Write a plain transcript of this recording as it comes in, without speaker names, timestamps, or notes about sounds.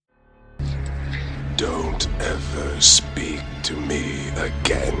Don't ever speak to me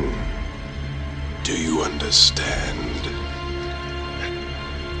again. Do you understand?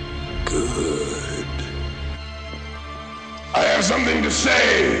 Good. I have something to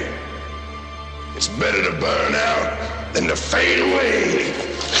say. It's better to burn out than to fade away.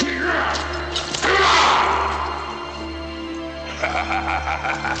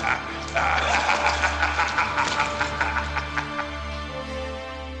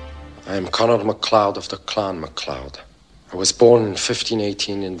 I am Conor MacLeod of the Clan MacLeod. I was born in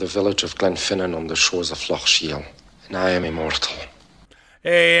 1518 in the village of Glenfinnan on the shores of Loch Shiel, and I am immortal.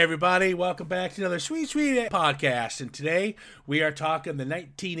 Hey everybody, welcome back to another sweet podcast, and today we are talking the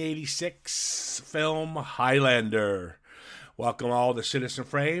 1986 film Highlander. Welcome all to Citizen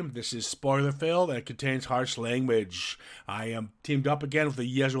Frame. This is spoiler-filled and it contains harsh language. I am teamed up again with the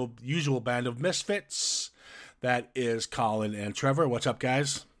usual band of misfits. That is Colin and Trevor. What's up,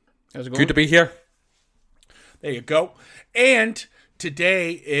 guys? How's it going? Good to be here. There you go. And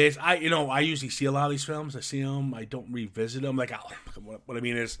today is, I usually see a lot of these films. I see them. I don't revisit them. What I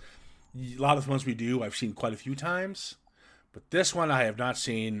mean is, a lot of the ones we do, I've seen quite a few times. But this one I have not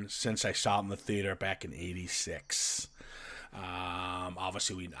seen since I saw it in the theater back in '86.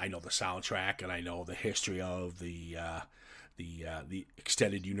 Obviously, I know the soundtrack and I know the history of the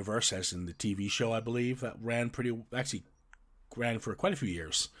extended universe, as in the TV show, I believe, that ran for quite a few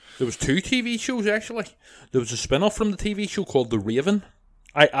years. There was 2 TV shows, actually. There was a spin-off from the TV show called The Raven,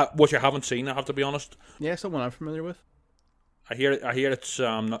 which I haven't seen, I have to be honest. Yeah, someone I'm familiar with. I hear it's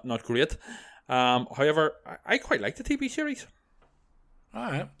not great. However, I quite like the TV series.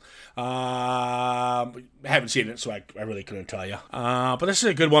 All right. I haven't seen it, so I really couldn't tell you. But this is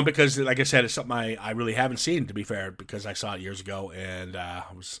a good one because, like I said, it's something I really haven't seen, to be fair, because I saw it years ago and I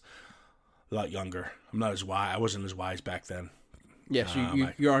was a lot younger. I'm not as wise. I wasn't as wise back then. Yes,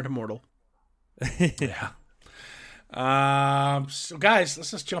 you aren't immortal. Yeah. So guys,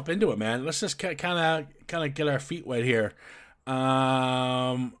 let's just jump into it, man. Let's just kind of get our feet wet here.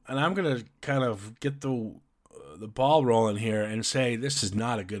 And I'm gonna kind of get the ball rolling here and say this is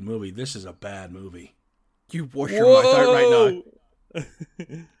not a good movie. This is a bad movie. You wash your mouth out right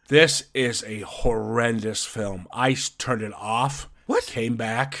now. This is a horrendous film. I turned it off. What? Came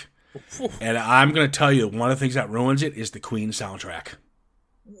back. And I'm going to tell you, one of the things that ruins it is the Queen soundtrack.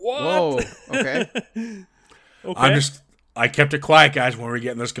 What? Whoa, okay. Okay. I kept it quiet, guys, when we were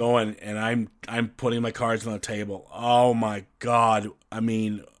getting this going, and I'm putting my cards on the table. Oh my God. I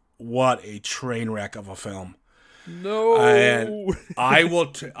mean, what a train wreck of a film. No. And I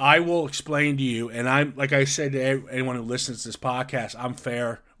will explain to you, and I'm, like I said to anyone who listens to this podcast, I'm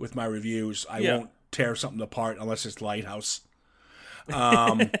fair with my reviews. I won't tear something apart unless it's Lighthouse.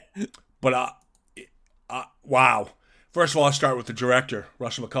 But wow. First of all, I'll start with the director,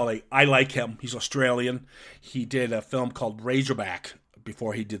 Russell McCulley. I like him. He's Australian. He did a film called Razorback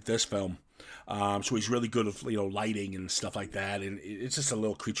before he did this film. So he's really good with, lighting and stuff like that. And it's just a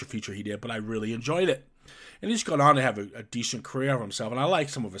little creature feature he did, but I really enjoyed it. And he's gone on to have a decent career for himself. And I like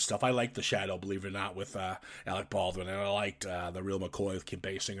some of his stuff. I like The Shadow, believe it or not, with Alec Baldwin. And I liked The Real McCoy with Kim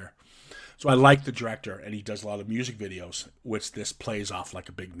Basinger. So I like the director, and he does a lot of music videos, which this plays off like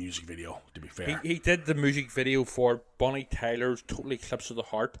a big music video, to be fair. He did the music video for Bonnie Tyler's Total Eclipse of the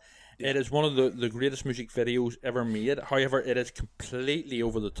Heart. Yeah. It is one of the greatest music videos ever made. However, it is completely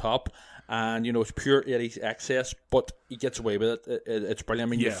over the top, and, it's pure 80s excess, but he gets away with it. It's brilliant. I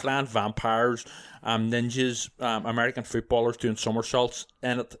mean, you're flying vampires, ninjas, American footballers doing somersaults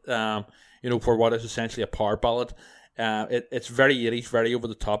in it, for what is essentially a power ballad. It's very 80s, very over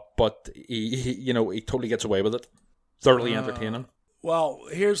the top, but he totally gets away with it. Thoroughly entertaining. Well,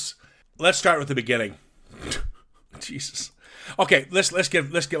 let's start with the beginning. Jesus. Okay, let's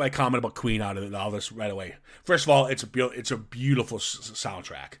get my comment about Queen out of all this right away. First of all, it's a beautiful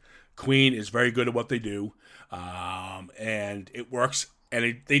soundtrack. Queen is very good at what they do, and it works.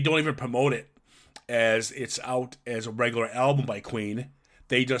 And they don't even promote it as it's out as a regular album by Queen.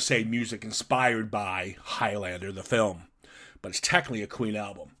 They just say music inspired by Highlander, the film. But it's technically a Queen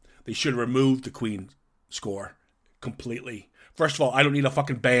album. They should have removed the Queen score completely. First of all, I don't need a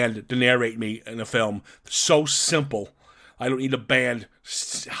fucking band to narrate me in a film. It's so simple. I don't need a band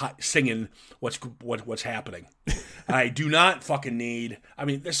singing what's happening. I do not fucking need... I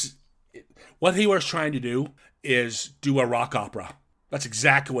mean, what he was trying to do is do a rock opera. That's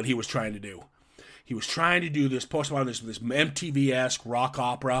exactly what he was trying to do. He was trying to do this postmodern, this MTV-esque rock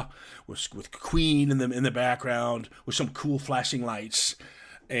opera with Queen in the background, with some cool flashing lights.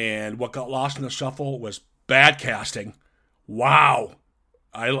 And what got lost in the shuffle was bad casting. Wow.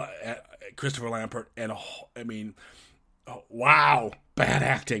 Christopher Lambert. And, wow, bad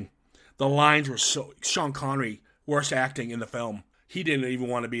acting. The lines were so... Sean Connery, worst acting in the film. He didn't even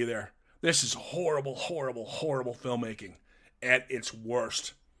want to be there. This is horrible, horrible, horrible filmmaking at its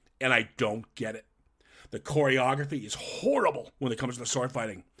worst. And I don't get it. The choreography is horrible when it comes to the sword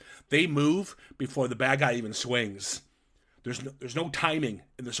fighting. They move before the bad guy even swings. There's no timing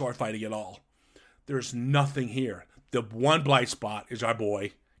in the sword fighting at all. There's nothing here. The one blind spot is our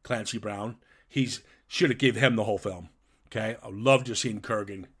boy, Clancy Brown. Should have gave him the whole film. Okay? I would love to have seen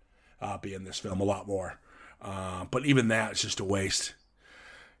Kurgan be in this film a lot more. But even that is just a waste.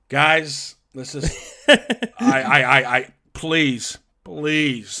 Guys, this is... please,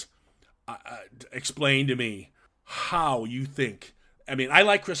 explain to me how you think... I mean, I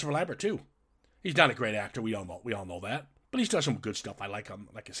like Christopher Lambert, too. He's not a great actor. We all know that. But he's done some good stuff. I like him,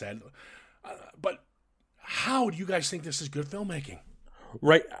 like I said. But how do you guys think this is good filmmaking?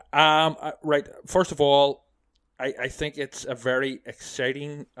 Right. Right. First of all, I think it's a very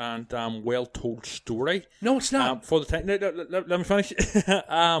exciting and well-told story. No, it's not. For the time, let me finish.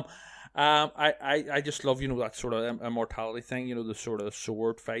 I just love, that sort of immortality thing, the sort of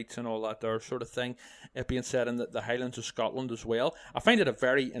sword fights and all that there sort of thing. It being set in the Highlands of Scotland as well. I find it a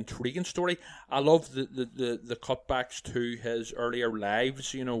very intriguing story. I love the cutbacks to his earlier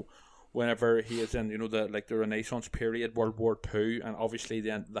lives, whenever he is in, the Renaissance period, World War II, and obviously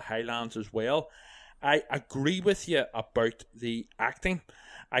then the Highlands as well. I agree with you about the acting.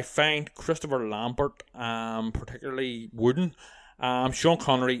 I find Christopher Lambert particularly wooden. Sean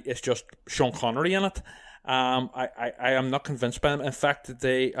Connery is just Sean Connery in it. I am not convinced by him. In fact,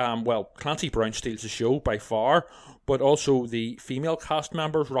 Clancy Brown steals the show by far, but also the female cast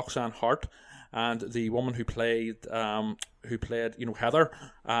members, Roxanne Hart and the woman who played Heather,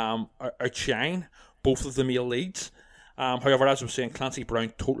 outshine both of the male leads. However, as I was saying, Clancy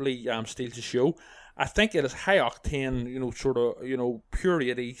Brown totally steals the show. I think it is high octane, pure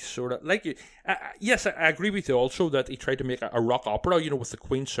 80s sort of like. Yes, I agree with you also that he tried to make a rock opera, with the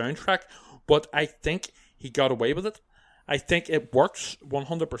Queen soundtrack, but I think he got away with it. I think it works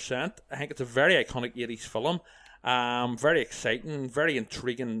 100%. I think it's a very iconic 80s film, very exciting, very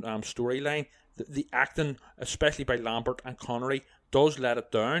intriguing storyline. The acting, especially by Lambert and Connery, does let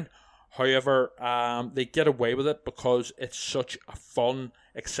it down. However, they get away with it because it's such a fun,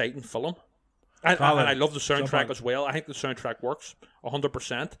 exciting film. And I love the soundtrack as well. I think the soundtrack works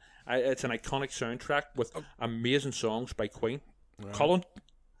 100%. It's an iconic soundtrack with amazing songs by Queen. Right. Colin?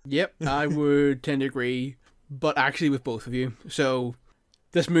 Yep, I would tend to agree, but actually with both of you. So,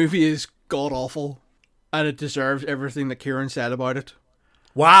 this movie is god-awful, and it deserves everything that Kieran said about it.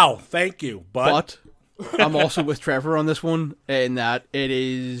 Wow, thank you. But I'm also with Trevor on this one, in that it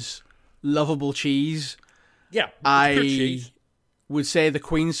is lovable cheese. Yeah, I cheese. Would say the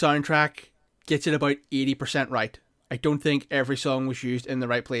Queen soundtrack gets it about 80% right. I don't think every song was used in the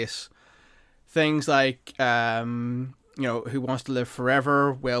right place. Things like, Who Wants to Live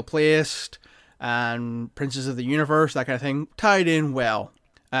Forever, well placed, and Princess of the Universe, that kind of thing, tied in well.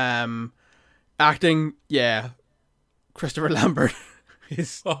 Acting, yeah, Christopher Lambert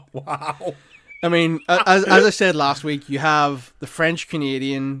is... Oh, wow. I mean, as I said last week, you have the French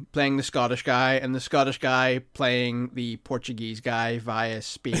Canadian playing the Scottish guy, and the Scottish guy playing the Portuguese guy via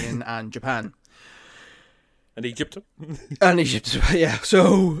Spain and Japan. And Egypt. And Egypt, yeah.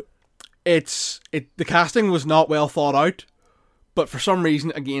 So, the casting was not well thought out, but for some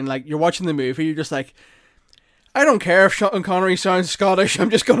reason, again, like, you're watching the movie, you're just like, I don't care if Sean Connery sounds Scottish,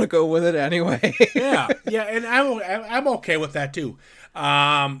 I'm just going to go with it anyway. yeah, and I'm okay with that too.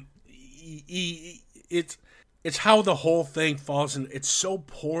 It's how the whole thing falls in. It's so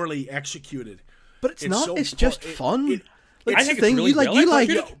poorly executed. But it's not. It's just fun. I think it's really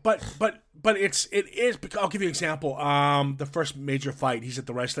But it is. I'll give you an example. The first major fight, he's at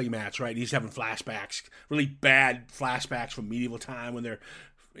the wrestling match, right? He's having flashbacks, really bad flashbacks from medieval time when they're,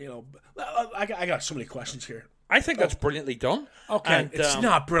 I got so many questions here. I think that's brilliantly done. Okay, and, it's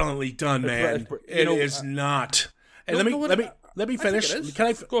not brilliantly done, man. It is not. And let me finish. Can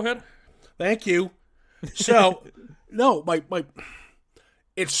I go ahead? Thank you. So, no, my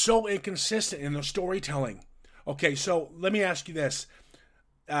it's so inconsistent in the storytelling. Okay, so let me ask you this.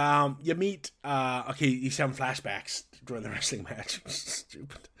 You meet, he's having flashbacks during the wrestling match.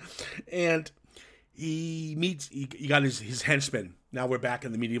 Stupid. And he got his henchman. Now we're back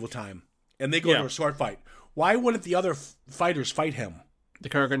in the medieval time. And they go to a sword fight. Why wouldn't the other fighters fight him? The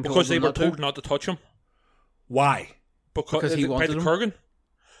Kurgan because they were told not to touch him. Why? Because he wanted the Kurgan.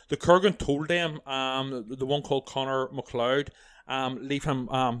 The Kurgan told them, the one called Connor MacLeod, leave him,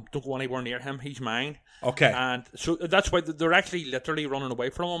 don't go anywhere near him, he's mine. Okay. And so that's why they're actually literally running away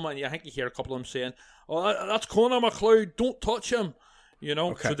from him, and I think you hear a couple of them saying, oh, that's Connor MacLeod, don't touch him. You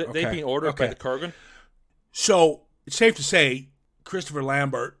know, Okay, so they've okay, been ordered by okay. the Kurgan. So it's safe to say Christopher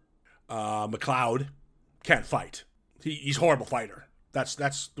Lambert, McLeod, can't fight. He's a horrible fighter. That's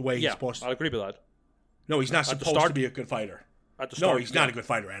the way he's Yeah, supposed to. I agree with that. No, he's not At the supposed to start- be a good fighter. At the No, start, he's not a good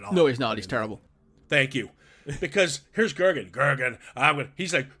fighter at all. No, he's not. He's terrible. Thank you. Because here's Gergen.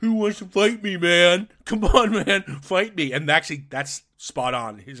 He's like, who wants to fight me, man? Come on, man, fight me. And actually, that's spot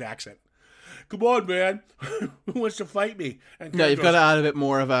on, his accent. Come on, man. Who wants to fight me? And No, Kurgan you've goes, got to add a bit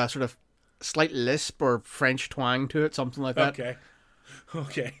more of a sort of slight lisp or French twang to it, something like that.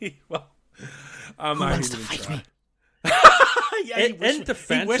 Okay. Well, I'm Who not wants to even fight try. me? Yeah, he In whispers-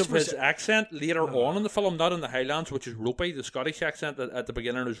 defense he of whispers his it. accent later on in the film, not in the Highlands, which is ropey, the Scottish accent at the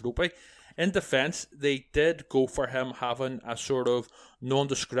beginning is ropey. In defense, they did go for him having a sort of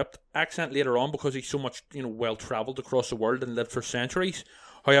nondescript accent later on because he's so much, well travelled across the world and lived for centuries.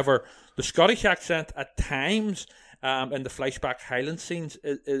 However, the Scottish accent at times in the flashback Highland scenes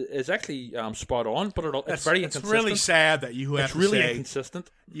is actually spot on, but it's very It's inconsistent. really sad that you have It's to really say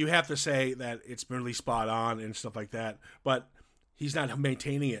inconsistent. you have to say that it's really spot on and stuff like that, but he's not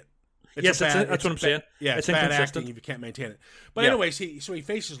maintaining it. It's Yes, a bad- that's what I'm saying. Yeah, It's it's bad inconsistent. acting if you can't maintain it. But Yeah. anyways, he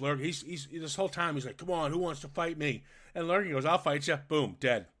faces Lurgan. He's this whole time he's like, "Come on, who wants to fight me?" And Lurgan goes, "I'll fight you." Boom,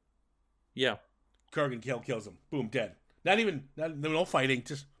 dead. Yeah. Kurgan kills him. Boom, dead. No fighting,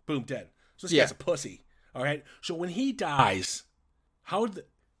 just boom, dead. So this Yeah. guy's a pussy. All right. So when he dies,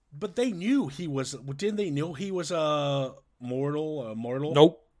 but they knew he was. Didn't they know he was a mortal?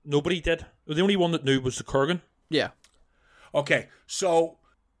 Nope, nobody did. The only one that knew was the Kurgan. Yeah. Okay, so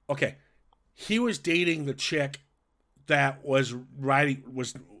he was dating the chick that was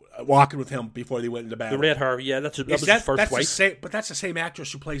walking with him before they went into battle. The red hair, yeah, that was his first wife. But that's the same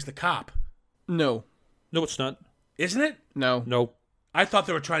actress who plays the cop, No. No, it's not. isn't it? No. No. I thought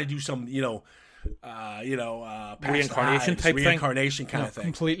they were trying to do some, past the Reincarnation hives, type thing? reincarnation kind of thing.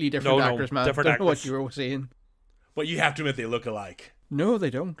 Completely different No, actors, man. different Don't know what actors. you were saying. But you have to admit they look alike. No, they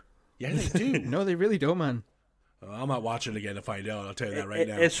don't. Yeah, they do. No, they really don't, man. Well, I'm not watching it again to find out. I'll tell you that right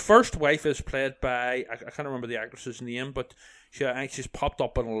now. His first wife is played by, I can't remember the actress's name, but she's popped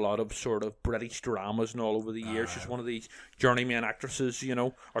up in a lot of sort of British dramas and all over the years. She's one of these journeyman actresses,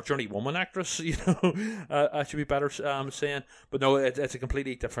 or journeywoman actress, I should be better saying. But no, it's a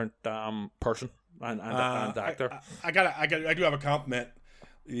completely different person and actor. I do have a compliment.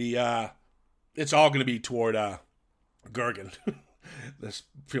 It's all going to be toward Gergen. That's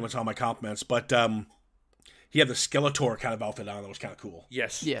pretty much all my compliments. But he had the Skeletor kind of outfit on that was kind of cool.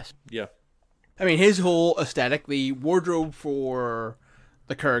 Yes. Yes. Yeah. I mean, his whole aesthetic, the wardrobe for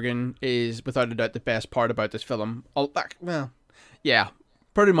the Kurgan is without a doubt the best part about this film. Yeah,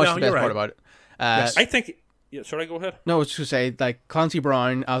 pretty much No, the you're best part right. about it. Yes. I think... Yeah, sorry, go ahead. No, it's to say, like, Clancy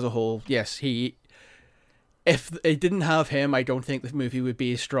Brown as a whole, yes, if it didn't have him, I don't think the movie would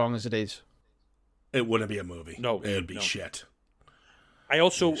be as strong as it is. It wouldn't be a movie. No, It would be no. shit. I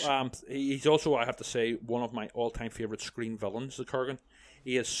also, he's also, I have to say, one of my all-time favorite screen villains, the Kurgan.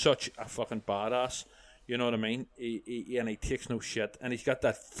 He is such a fucking badass. You know what I mean? And he takes no shit. And he's got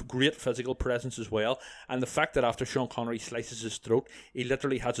that great physical presence as well. And the fact that after Sean Connery slices his throat, he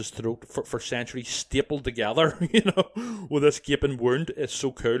literally has his throat for centuries stapled together, with this gaping wound is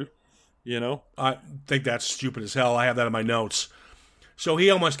so cool, I think that's stupid as hell. I have that in my notes. So he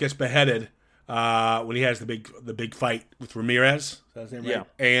almost gets beheaded when he has the big fight with Ramirez. Is that his name, right?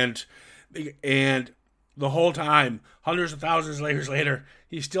 Yeah. And the whole time, hundreds of thousands of years later,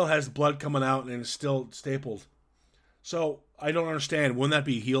 he still has blood coming out and is still stapled. So I don't understand. Wouldn't that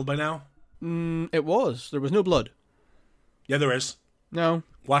be healed by now? It was. There was no blood. Yeah, there is. No.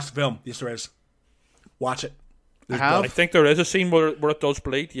 Watch the film. Yes, there is. Watch it. I have. I think there is a scene where it does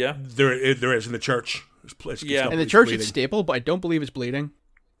bleed, yeah. There is in the church. It's Yeah. still- In the it's church, bleeding. it's staple, but I don't believe it's bleeding.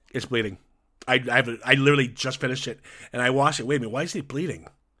 It's bleeding. I literally just finished it, and I watched it. Wait a minute, why is it bleeding?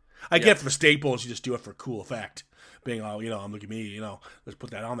 I get for the staples, you just do it for cool effect. Being all, I'm look at me, let's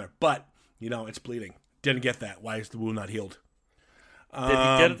put that on there. But, it's bleeding. Didn't get that. Why is the wound not healed? Did he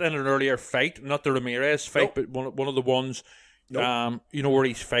get it in an earlier fight? Not the Ramirez fight, Nope. but one of the ones, Nope. where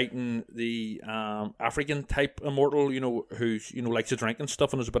he's fighting the African type immortal, who's, likes to drink and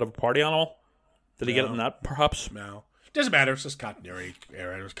stuff and is a bit of a party animal. Did he get it in that, perhaps? No. Doesn't matter. It's just continuity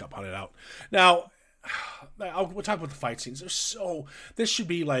error. I just cut it out. Now, we'll talk about the fight scenes. This should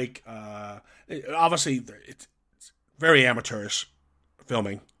be like, obviously, it's very amateurish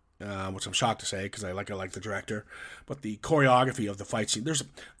filming, which I'm shocked to say because I like the director. But the choreography of the fight scene, there's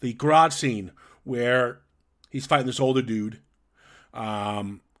the garage scene where he's fighting this older dude,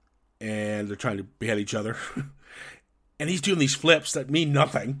 and they're trying to behead each other, and he's doing these flips that mean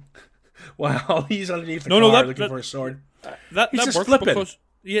nothing while he's underneath the car looking for a sword. That He's just works flipping. because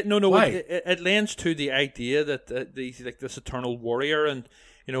no, Why? it lends to the idea that he's like this eternal warrior, and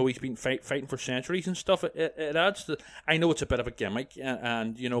you know he's been fighting for centuries and stuff. It adds to. I know it's a bit of a gimmick,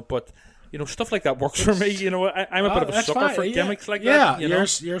 and you know, but you know stuff like that works for me. You know, I'm a bit of a That's sucker fine. for Yeah. gimmicks like Yeah, that. You know?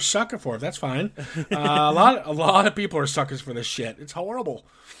 you're a sucker for it. That's fine. A lot of people are suckers for this shit. It's horrible.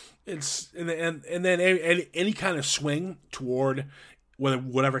 It's and then any kind of swing toward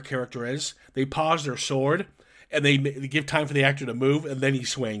whatever character is, they pause their sword and they give time for the actor to move, and then he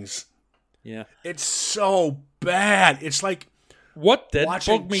swings. Yeah. It's so bad. It's like What did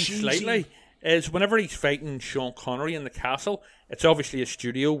watching bug me cheesy- slightly is whenever he's fighting Sean Connery in the castle, it's obviously a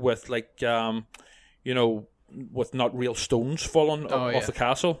studio with like you know, with not real stones falling off the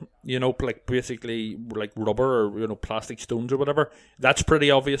castle. You know, like basically like rubber or you know plastic stones or whatever. That's pretty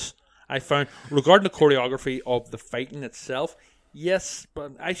obvious. I found regarding the choreography of the fighting itself. Yes,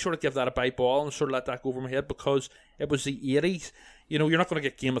 but I sort of give that a bye ball and sort of let that go over my head because it was the 80s. You know, you're not going to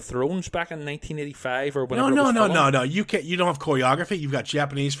get Game of Thrones back in 1985 or whenever. No. You can't. You don't have choreography. You've got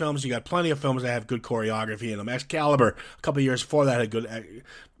Japanese films. You got plenty of films that have good choreography in them. Excalibur, a couple of years before that, had good.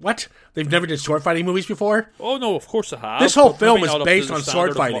 What? They've never did sword fighting movies before. Oh no, of course they have. This whole but film maybe is not up based to the on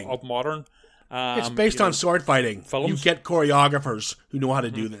sword standard fighting. of modern. It's based on sword fighting. films. You get choreographers who know how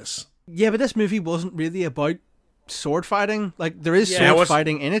to do this. Yeah, but this movie wasn't really about sword fighting. Like, there is Yeah, it sword was-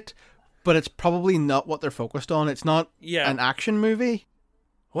 fighting in it, but it's probably not what they're focused on. It's not an action movie.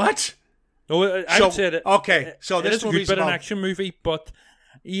 What? No, I would say that. Okay, so it this is a good movie's bit of an about- action movie, but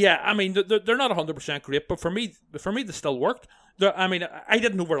yeah, I mean they're not 100% great, but for me they still worked. I mean, I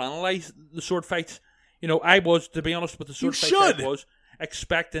didn't overanalyze the sword fights. You know, I was, to be honest, with the sword You fights, should. I was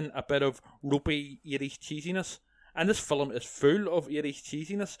expecting a bit of ropey 80s cheesiness, and this film is full of 80s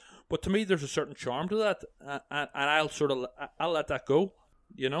cheesiness. But to me, there's a certain charm to that, and I'll let that go.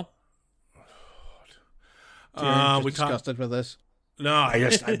 You know. Just we talked. disgusted with this. No,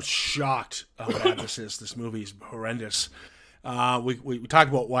 I'm shocked how bad this is. This movie is horrendous. We talked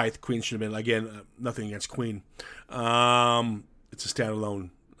about why Queen should have been, again, nothing against Queen. It's a standalone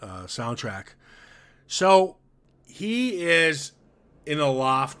soundtrack. So he is in a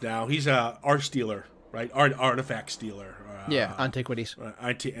loft now. He's a art stealer, right? Artifact stealer. Yeah, antiquities.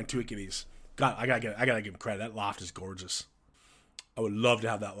 Antiquities. God, I gotta give him credit. That loft is gorgeous. I would love to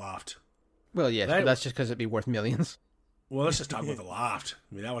have that loft. Well, yes, That- but that's just because it'd be worth millions. Well, let's just talk about the loft.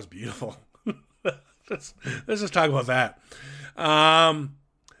 I mean, that was beautiful. let's just talk about that.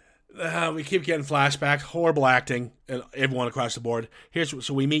 We keep getting flashbacks, horrible acting, and everyone across the board.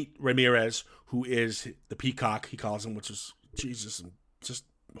 So we meet Ramirez, who is the peacock, he calls him, which is Jesus, and just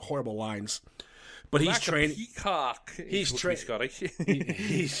horrible lines. But he's Like a training. peacock. He's Scottish.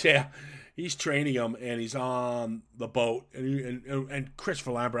 He's training him, and he's on the boat. And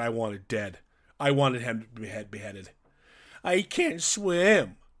Christopher Lambert, I wanted dead. I wanted him to be beheaded. I can't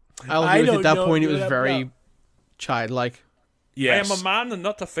swim. I'll I agree with you, don't at that know- point it was no. very childlike. Yes. I am a man and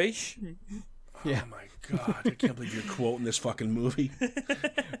not a fish. Yeah. Oh my god! I can't believe you're quoting this fucking movie.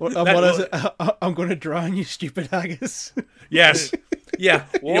 What That is it? I'm going to drown you, stupid haggis. Yes. Yeah.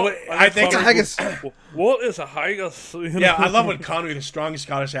 You know what? I think. Haggis. What is a haggis? You know? Yeah, I love when Connery, the strongest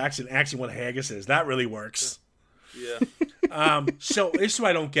Scottish accent, actually what haggis is. That really works. Yeah. So this is what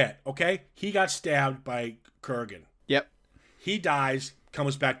I don't get. Okay, he got stabbed by Kurgan. Yep. He dies,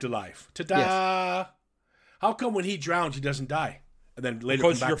 comes back to life. Ta-da! Yes. How come when he drowns he doesn't die, and then later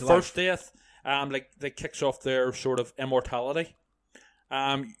Because come back your to first life? death, like that kicks off their sort of immortality.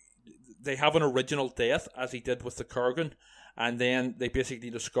 They have an original death, as he did with the Kurgan, and then they basically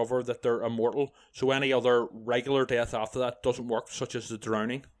discover that they're immortal. So any other regular death after that doesn't work, such as the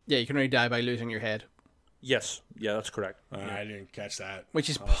drowning. Yeah, you can only die by losing your head. Yes, yeah, that's correct. I didn't catch that. Which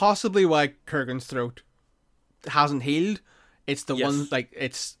is possibly why Kurgan's throat hasn't healed. It's the Yes. one, like,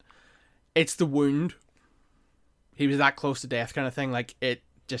 it's the wound. He was that close to death kind of thing. Like, it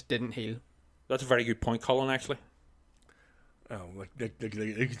just didn't heal. That's a very good point, Colin, actually. Oh, like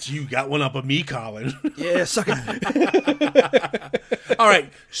you got one up of me, Colin. Yeah, suck it. All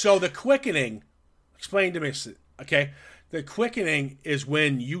right. So the quickening, explain to me, okay? The quickening is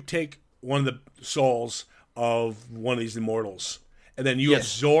when you take one of the souls of one of these immortals, and then you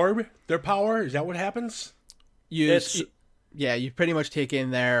absorb their power. Is that what happens? You pretty much take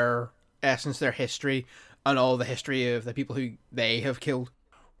in their essence, their history, and all the history of the people who they have killed.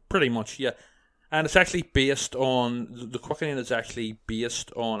 Pretty much, yeah. And it's actually based on the quickening is actually based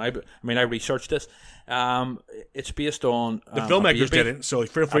on. I mean, I researched this. It's based on The filmmakers did it, so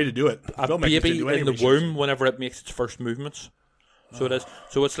feel free to do it. A Filmmakers baby didn't do any in the research. womb whenever it makes its first movements. So it is.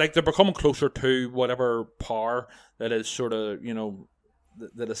 So it's like they're becoming closer to whatever power that is sort of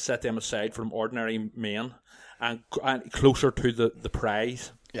that has set them aside from ordinary men. and closer to the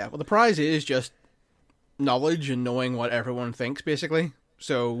prize. Yeah, well, the prize is just knowledge and knowing what everyone thinks, basically.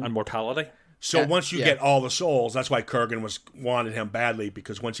 So And mortality. So Yeah, once you yeah. get all the souls, that's why Kurgan wanted him badly,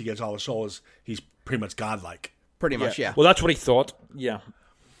 because once he gets all the souls, he's pretty much godlike. pretty much, yeah. Well, that's what he thought. Yeah.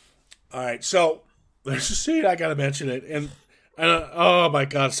 All right, so there's a scene, I gotta mention it, and oh my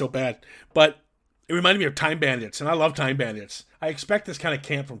god, it's so bad. But it reminded me of Time Bandits, and I love Time Bandits. I expect this kind of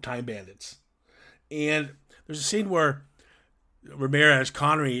camp from Time Bandits. And there's a scene where Ramirez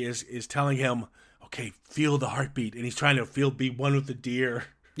Connery is telling him, "Okay, feel the heartbeat," and he's trying to be one with the deer,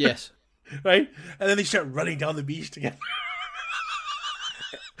 Yes. right? And then they start running down the beach together,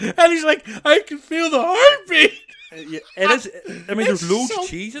 and he's like, "I can feel the heartbeat." Yeah, it is. I mean, there's It's loads so- of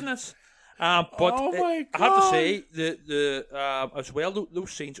cheese in this. But Oh my I have to God. say the as well,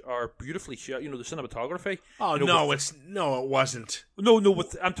 those scenes are beautifully shot. You know, the cinematography. Oh you know, no, it wasn't. No,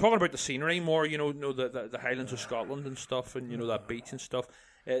 I'm talking about the scenery more. You know the Highlands of Scotland and stuff, and you know that beach and stuff.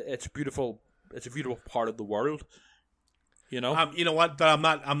 It's beautiful. It's a beautiful part of the world. You know. You know what? But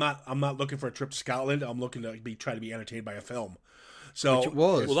I'm not looking for a trip to Scotland. I'm looking to trying to be entertained by a film. So Which it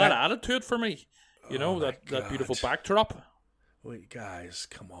was. Well, that added to it for me. You know that God. beautiful backdrop. Wait, guys,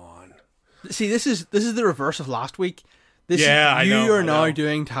 come on. See, this is the reverse of last week. Yeah, I know, You are I now know.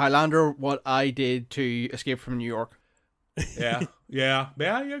 doing Highlander what I did to Escape from New York. Yeah.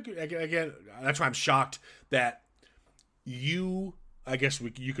 Again, that's why I'm shocked that you. I guess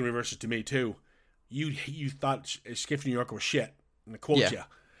you can reverse it to me too. You thought Escape from New York was shit, and I quote Yeah. you.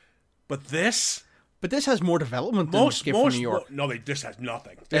 But this But this has more development than Escape from New York. No, this has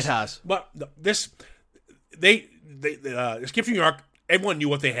nothing. It has. But this, they Escape from New York. Everyone knew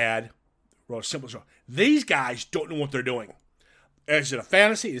what they had. Wrote a simple story. These guys don't know what they're doing. Is it a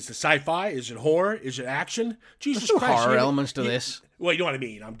fantasy? Is it sci-fi? Is it horror? Is it action? Jesus There's no Christ! horror you- elements to you- this. Well, you know what I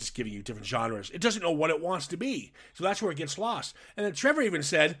mean. I'm just giving you different genres. It doesn't know what it wants to be, so that's where it gets lost. And then Trevor even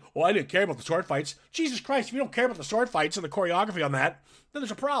said, "Well, I didn't care about the sword fights." Jesus Christ! If you don't care about the sword fights and the choreography on that, then there's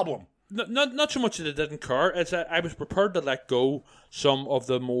a problem. Not so much that it didn't care. It's that I was prepared to let go some of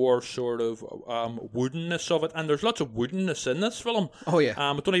the more sort of woodenness of it, and there's lots of woodenness in this film. Oh, yeah.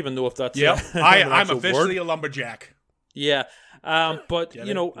 I don't even know if that's Yep, an I'm actual officially word. a lumberjack. Yeah, but you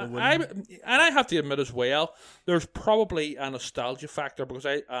it? know, The I have to admit as well, there's probably a nostalgia factor because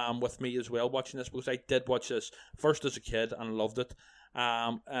with me as well watching this, because I did watch this first as a kid and loved it.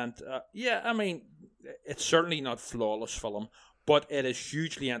 Yeah, I mean, it's certainly not flawless film, but it is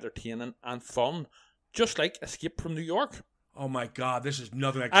hugely entertaining and fun, just like Escape from New York. Oh my God, this is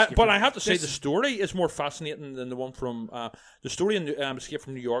nothing. But I have to say, the story is more fascinating than the one from the story in Escape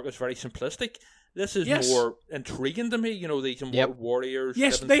from New York is very simplistic. This is Yes. more intriguing to me. You know, these warriors.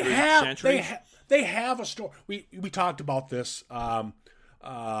 Yes, living they through have. centuries. They have a story. We talked about this near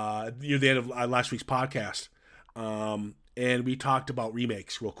the end of last week's podcast, and we talked about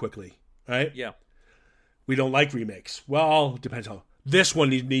remakes real quickly. Right? Yeah. We don't like remakes. Well, it depends how. This one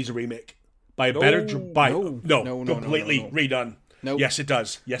needs a remake by a better No, completely no. redone. Nope. Yes, it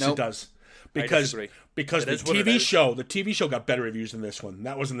does. Yes, it Nope. does. Because disagree. because It the is what it TV is. show got better reviews than this one.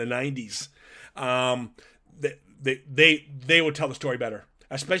 That was in the 90s. They would tell the story better,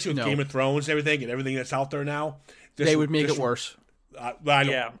 especially with No. Game of Thrones and everything that's out there now. They would make it worse. I don't,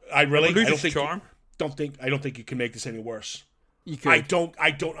 Yeah. I really It would lose I don't its think charm. I don't think you can make this any worse. You could. I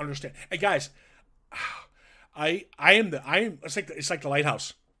don't understand. Hey guys, it's like the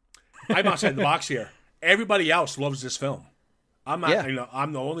Lighthouse. I'm outside the box here. Everybody else loves this film. I'm not. Yeah.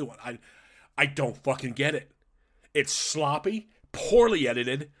 I'm the only one. I don't fucking get it. It's sloppy, poorly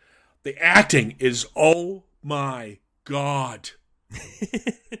edited. The acting is oh my god.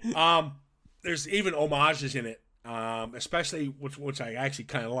 There's even homages in it, especially which I actually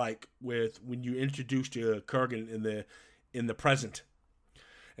kind of like with when you introduce to Kurgan in the present,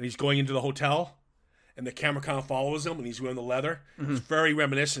 and he's going into the hotel, and the camera kind of follows him, and he's wearing the leather. It's very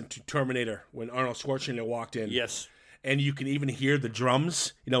reminiscent to Terminator when Arnold Schwarzenegger walked in. Yes. And you can even hear the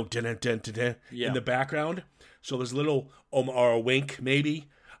drums, dun dun dun dun dun, Yeah. in the background. So there's a little or a wink maybe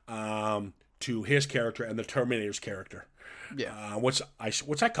to his character and the Terminator's character. Yeah. Which I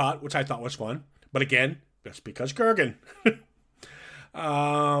caught, which I thought was fun. But again, that's because Kurgan.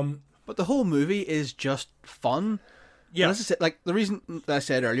 But the whole movie is just fun. Yeah. And as I said, like the reason that I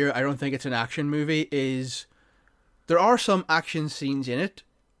said earlier, I don't think it's an action movie is there are some action scenes in it,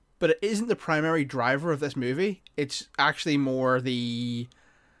 but it isn't the primary driver of this movie. It's actually more the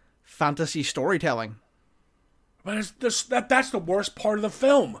fantasy storytelling. But that's the worst part of the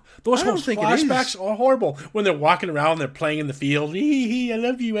film. Those I don't whole think it flashbacks is. are horrible. When they're walking around, they're playing in the field. I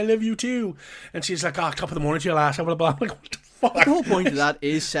love you too. And she's like, top of the morning to your last. Blah, blah, blah. Like, what the fuck? The whole point of that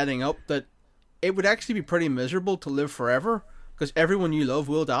is setting up that it would actually be pretty miserable to live forever because everyone you love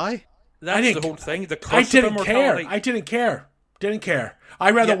will die. That's the whole thing. The I curse of didn't care. immortality. I didn't care. Didn't care.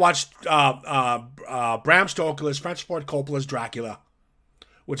 I'd rather watch Bram Stoker's Francis Ford Coppola's Dracula,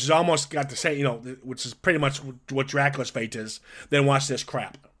 which is almost got the same, which is pretty much what Dracula's fate is, than watch this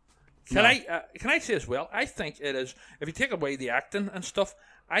crap. Can I say as well? I think it is. If you take away the acting and stuff,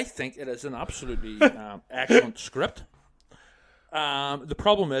 I think it is an absolutely excellent script. The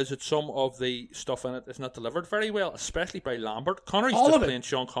problem is that some of the stuff in it is not delivered very well, especially by Lambert. Connery's All just of it. playing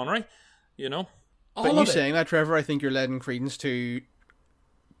Sean Connery, But you saying that, Trevor, I think you're letting credence to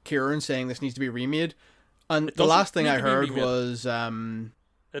Kieran saying this needs to be remade. And the last thing I heard was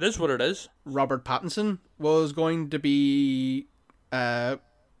it is what it is. Robert Pattinson was going to be Connor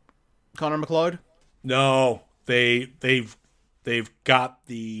McLeod. No, they've got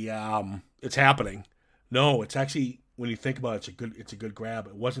the it's happening. No, it's actually, when you think about it, it's a good grab.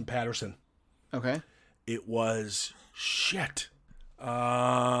 It wasn't Patterson. Okay. It was shit. It's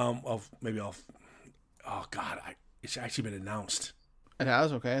actually been announced. It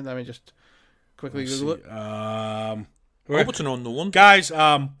has, okay. Let me just quickly Google it. I hope it's an unknown. Guys,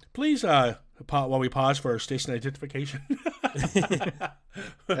 please, while we pause for station identification.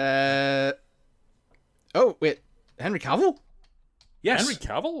 Oh, wait. Henry Cavill? Yes. Henry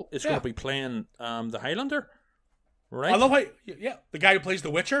Cavill is going to be playing the Highlander, right? I love how, the guy who plays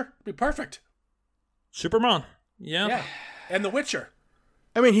The Witcher, be perfect. Superman, yeah. And The Witcher.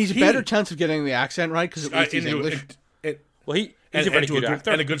 I mean, he's a better chance of getting the accent right because at least he's English. Well, he's a very good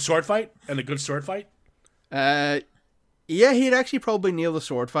actor. And a good sword fight. Yeah, he'd actually probably nail the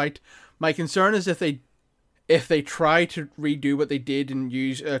sword fight. My concern is if they try to redo what they did and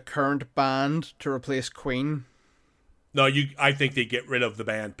use a current band to replace Queen. No, I think they get rid of the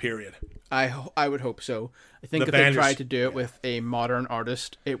band, period. I would hope so. I think if they tried to do it with a modern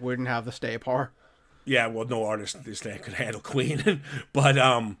artist, it wouldn't have the stay power. Yeah, well, no artist this day could handle Queen, but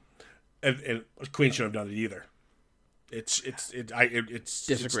and Queen shouldn't have done it either. It's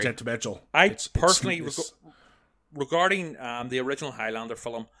sentimental. Regarding the original Highlander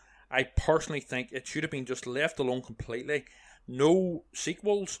film, I personally think it should have been just left alone completely. No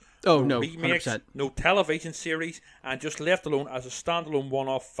sequels, no remakes, 100%. No television series, and just left alone as a standalone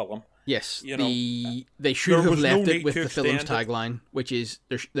one-off film. Yes, they should have left it with the film's tagline, which is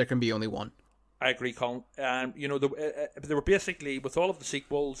there can be only one. I agree, Colin. They were basically, with all of the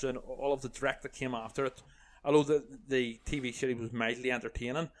sequels and all of the direct that came after it, although the TV series was mildly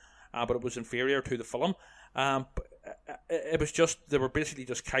entertaining, but it was inferior to the film. It was just, they were basically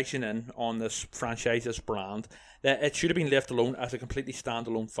just cashing in on this franchise, this brand. It should have been left alone as a completely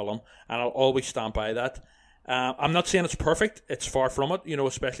standalone film, and I'll always stand by that. I'm not saying it's perfect. It's far from it,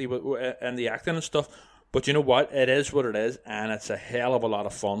 especially in the acting and stuff. But you know what? It is what it is, and it's a hell of a lot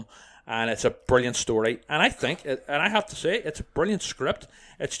of fun. And it's a brilliant story, and I think, and I have to say, it's a brilliant script.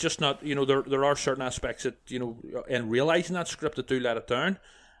 It's just not, there are certain aspects that, in realizing that script that do let it down.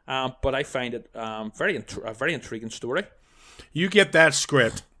 But I find it a very intriguing story. You get that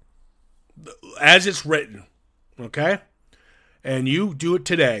script as it's written, okay, and you do it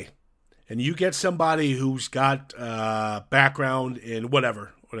today, and you get somebody who's got background in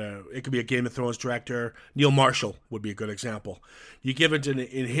whatever. It could be a Game of Thrones director. Neil Marshall would be a good example. You give it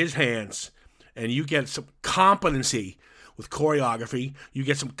in his hands, and you get some competency with choreography. You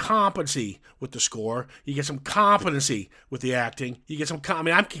get some competency with the score. You get some competency with the acting. You get some.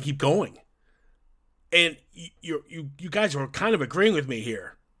 I can keep going. And you guys are kind of agreeing with me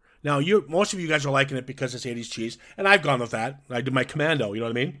here. Now, most of you guys are liking it because it's 80s cheese, and I've gone with that. I did my Commando. You know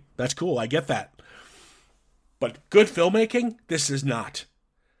what I mean? That's cool. I get that. But good filmmaking, this is not.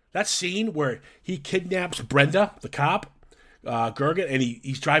 That scene where he kidnaps Brenda, the cop, Gergen, and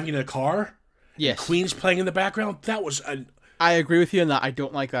he's driving in a car. Yes. Queen's playing in the background. That was I agree with you in that. I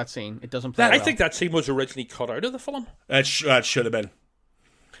don't like that scene. It doesn't play well. I think that scene was originally cut out of the film. That should have been.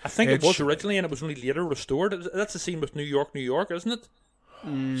 I think it was originally, and it was only later restored. That's the scene with New York, isn't it?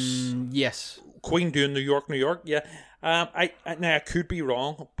 Yes. Queen doing New York. Yeah. I could be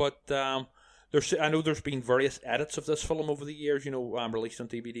wrong, but I know there's been various edits of this film over the years, released on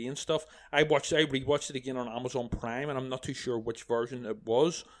DVD and stuff. I rewatched it again on Amazon Prime, and I'm not too sure which version it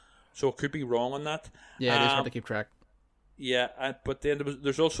was, so I could be wrong on that. Yeah, it is hard to keep track. Yeah, but then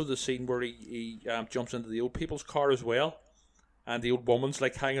there's also the scene where he jumps into the old people's car as well, and the old woman's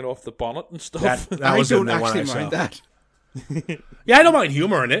like hanging off the bonnet and stuff. That was I don't actually mind that. Yeah, I don't mind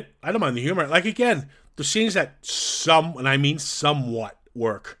humor in it. I don't mind the humor. Like, again, the scenes that and I mean somewhat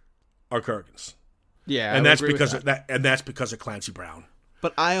work are Kurgan's. Yeah, and that's because of that. And that's because of Clancy Brown.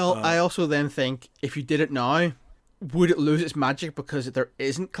 But I also then think if you did it now, would it lose its magic because there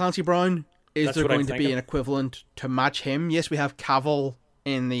isn't Clancy Brown? Is That's there what I'm going to be thinking. an equivalent to match him? Yes, we have Cavill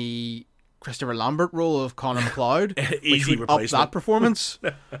in the Christopher Lambert role of Connor McLeod, which Easy would up replacement. that performance.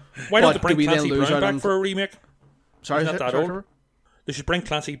 Why don't But they bring do we then Clancy lose Brown out back on- for a remake? Sorry, He's not that sorry, old. Trevor? They should bring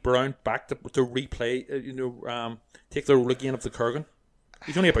Clancy Brown back to replay, take the role again of the Kurgan.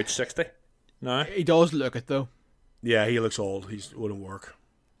 He's only about 60. No. He does look it though. Yeah, he looks old. He wouldn't work.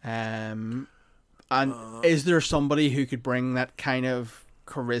 And is there somebody who could bring that kind of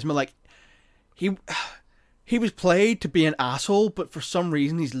charisma? Like he was played to be an asshole, but for some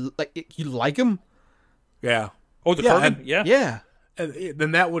reason you like him. Yeah. Oh, the Yeah, Kurgan? and- Yeah. Yeah. And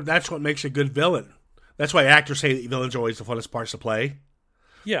then that's what makes a good villain. That's why actors say that villains are always the funnest parts to play.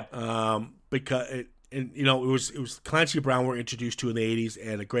 Yeah. Because it was Clancy Brown we're introduced to in the 80s,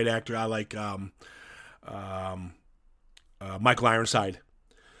 and a great actor I like Michael Ironside.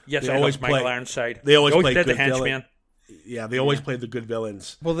 Yes, they I always love Michael play- Ironside. they always play did the good villain. henchman. Yeah, they always play the good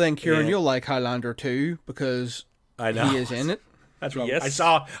villains. Well then, Kieran, Yeah. you'll like Highlander too because I know. he is in it. That's right. Yes.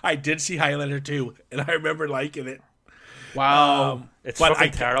 I did see Highlander 2, and I remember liking it. Wow. It's But fucking I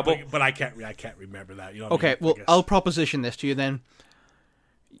terrible. But I can't remember that. You know what I Okay, mean? well, I guess. I'll proposition this to you then.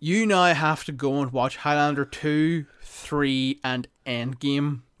 You now have to go and watch Highlander 2, 3, and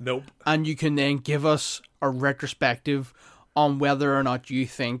Endgame, Nope. and you can then give us a retrospective on whether or not you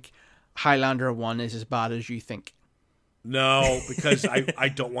think Highlander 1 is as bad as you think. No, because I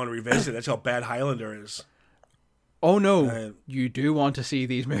don't want to revisit. That's how bad Highlander is. Oh no, Uh, you do want to see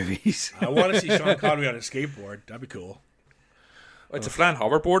these movies. I want to see Sean Connery on a skateboard. That'd be cool. It's a flying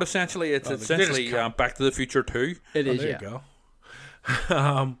hoverboard, essentially. It's they just essentially come- Back to the Future 2. It Oh, is, there yeah. you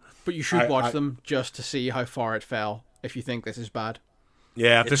go. But you should I- watch I- them just to see how far it fell if you think this is bad.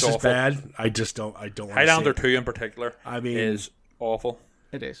 Yeah, if It's this is awful. bad, I don't want to Highlander see 2 in particular I mean- is awful.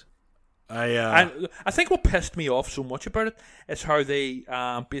 It is. it. And I think what pissed me off so much about it is how they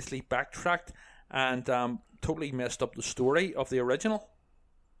basically backtracked and totally messed up the story of the original.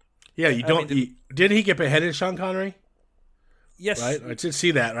 Yeah, you don't. mean, Didn't he get beheaded, Sean Connery? Yes, Right, I did see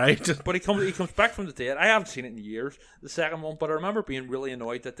that. Right. but he comes back from the dead. I haven't seen it in years, the second one, but I remember being really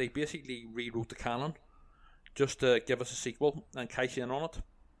annoyed that they basically rewrote the canon just to give us a sequel and cash in on it.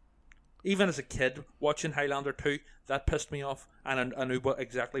 Even as a kid watching Highlander 2, that pissed me off, and I knew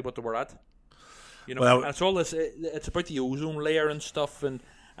exactly what they were at. You know, Well, and it's all this. It's about the ozone layer and stuff, and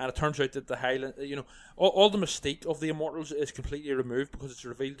it turns out that the Highland, all the mystique of the Immortals is completely removed because it's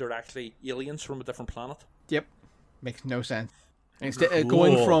revealed they're actually aliens from a different planet. Yep. Makes no sense. Instead,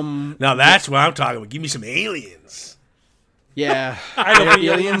 going Cool. from Now that's what I'm talking about. Give me some aliens. yeah, I love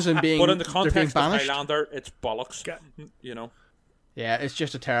aliens and being but in the they're being context of banished. Highlander, it's bollocks. You know, Yeah, it's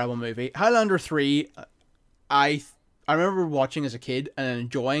just a terrible movie. Highlander 3, I remember watching as a kid and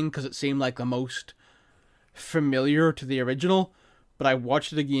enjoying because it seemed like the most familiar to the original. But I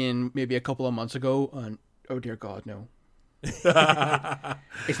watched it again maybe a couple of months ago, and oh dear God, no! It's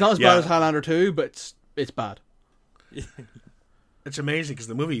not as Yeah. bad as Highlander 2, but it's bad. It's amazing because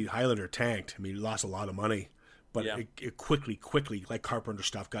the movie Highlander tanked. I mean, it lost a lot of money, but Yeah. it quickly, like Carpenter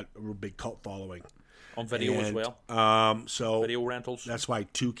stuff, got a real big cult following. on video as And, well, So video rentals. that's why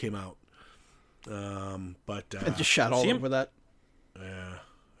 2 came out. But It just shat all Same. over that,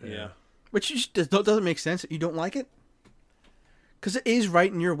 yeah. which just doesn't make sense that you don't like it. Because it is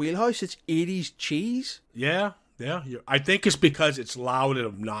right in your wheelhouse. It's 80s cheese. yeah. I think it's because it's loud and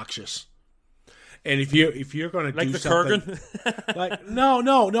obnoxious. And if you're going to Like do the something, Kurgan. like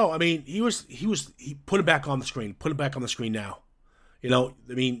no. I mean, he put it back on the screen. Put it back on the screen now. You know,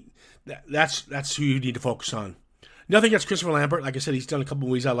 I mean, that's who you need to focus on. Nothing against Christopher Lambert. Like I said, he's done a couple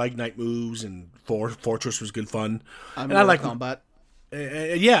movies I like. Night Moves and Fortress was good fun. And I like Combat.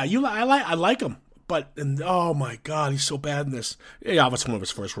 yeah, I like him. But oh my God, he's so bad in this. Yeah, that's one of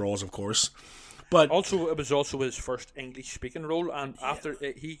his first roles, of course. But Also, it was also his first English speaking role, and after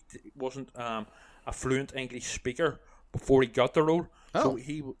he wasn't a fluent English speaker before he got the role. So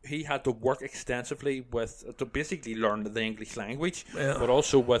he had to work extensively to basically learn the English language, but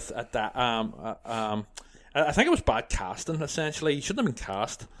also with I think it was bad casting. Essentially, he shouldn't have been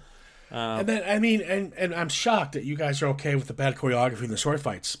cast. and then I mean, and I'm shocked that you guys are okay with the bad choreography and the sword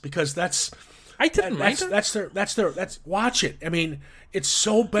fights because that's didn't mind it. that's watch it. I mean, it's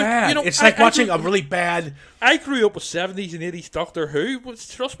so bad. You know, It's like watching I a really bad. I grew up with 70s and 80s Doctor Who. But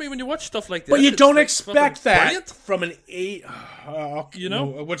trust me, when you watch stuff like this, But you it's don't like expect fucking that brilliant. from an 8. You know?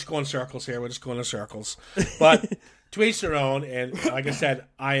 we're just going circles here. We're just going in circles. But to each their own. And like I said,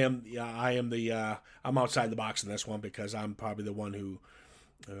 I'm outside the box in this one because I'm probably the one who.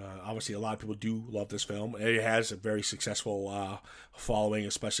 Obviously, a lot of people do love this film. It has a very successful following,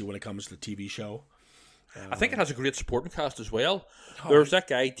 especially when it comes to the TV show. I think it has a great supporting cast as well. There's that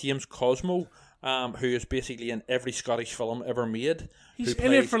guy James Cosmo, who is basically in every Scottish film ever made. He's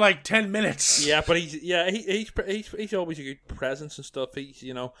in it for like 10 minutes. Yeah, but he's always a good presence and stuff. He's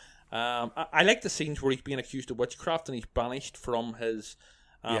I like the scenes where he's being accused of witchcraft and he's banished from his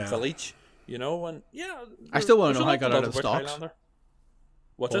village. And I still want to know how I got out of the stocks.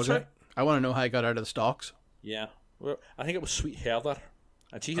 What's that, sorry? I want to know how I got out of the stocks. Yeah, well, I think it was Sweet Heather,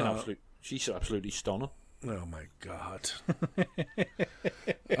 and she's absolutely stunning. Oh my God!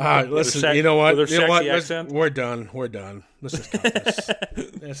 All right, listen. You know what? We're done. Let's just cut this.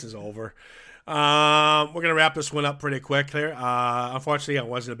 This is over. We're gonna wrap this one up pretty quick here. Unfortunately, I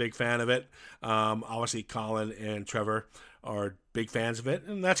wasn't a big fan of it. Obviously, Colin and Trevor are big fans of it,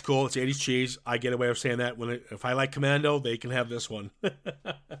 and that's cool. It's 80s cheese. I get away with saying that. If I like Commando, they can have this one.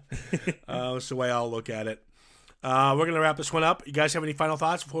 That's the way I'll look at it. We're going to wrap this one up. You guys have any final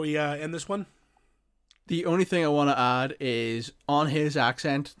thoughts before we end this one? The only thing I want to add is on his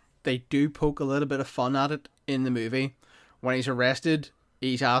accent, they do poke a little bit of fun at it in the movie. When he's arrested,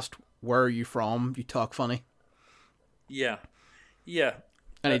 he's asked, "Where are you from? You talk funny." Yeah.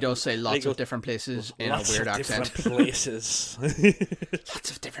 And he does say lots of different places in a weird accent. Places. Lots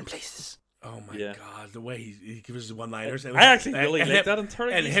of different places. Oh my God, the way he gives his one-liners. I actually really like that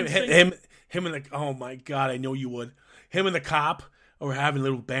interrogation. And him and oh my God, I know you would. Him and the cop are having a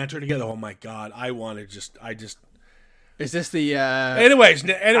little banter together. Oh my God, Is this the? Anyways,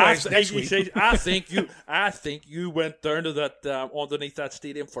 next week. Says, I think you went down to that underneath that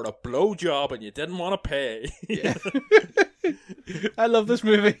stadium for a blowjob and you didn't want to pay. Yeah. I love this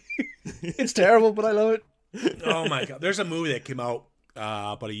movie. It's terrible, but I love it. Oh my God, there's a movie that came out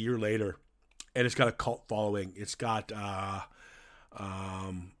about a year later, and it's got a cult following. It's got a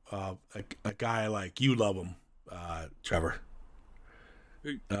guy like you love him, Trevor.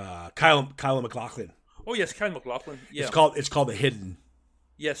 Kyle MacLachlan. Oh yes, Kyle MacLachlan. Yeah, it's called The Hidden.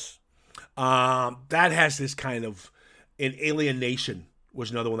 Yes. That has this kind of Alien Nation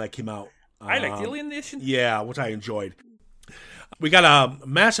was another one that came out. I liked Alien Nation. Yeah, which I enjoyed. We got a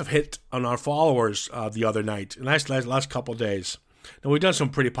massive hit on our followers the other night, and last couple of days. Now, we've done some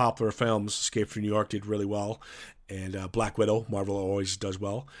pretty popular films. Escape from New York did really well, and Black Widow, Marvel always does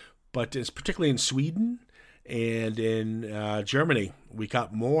well. But it's particularly in Sweden and in Germany. We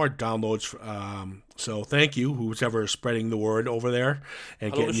got more downloads. So thank you, who's ever spreading the word over there.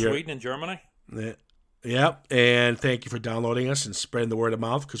 And hello to Sweden and Germany. Yeah, and thank you for downloading us and spreading the word of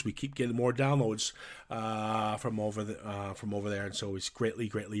mouth, because we keep getting more downloads from over there, and so it's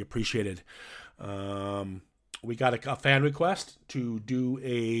greatly appreciated. We got a fan request to do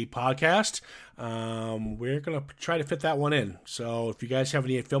a podcast. We're gonna try to fit that one in. So if you guys have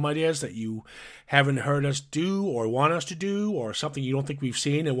any film ideas that you haven't heard us do or want us to do, or something you don't think we've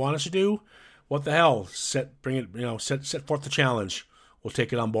seen and want us to do, what the hell? Set forth the challenge. We'll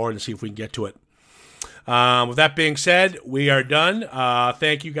take it on board and see if we can get to it. With that being said, we are done.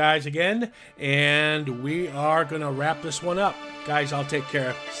 Thank you guys again, and we are going to wrap this one up. Guys, I'll take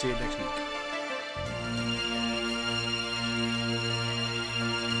care. See you next week.